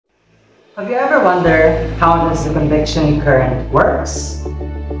Have you ever wondered how does the convection current works?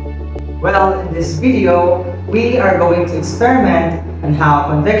 Well, in this video, we are going to experiment on how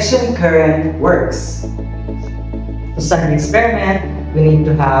convection current works. To start the experiment, we need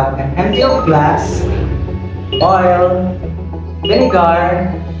to have an empty of glass, oil,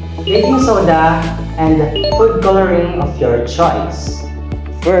 vinegar, baking soda, and food coloring of your choice.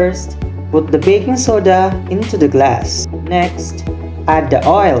 First, put the baking soda into the glass. Next, add the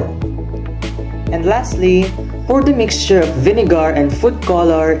oil. And lastly, pour the mixture of vinegar and food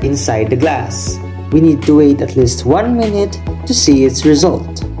color inside the glass. We need to wait at least 1 minute to see its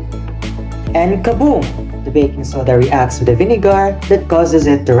result. And kaboom! The baking soda reacts with the vinegar that causes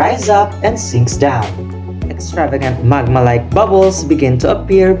it to rise up and sinks down. Extravagant magma-like bubbles begin to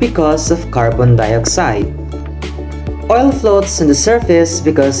appear because of carbon dioxide. Oil floats on the surface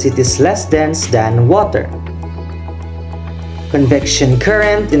because it is less dense than water. Convection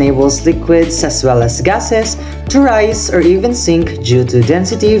current enables liquids as well as gases to rise or even sink due to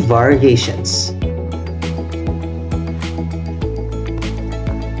density variations.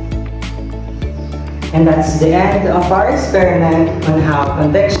 And that's the end of our experiment on how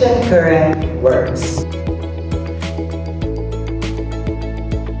convection current works.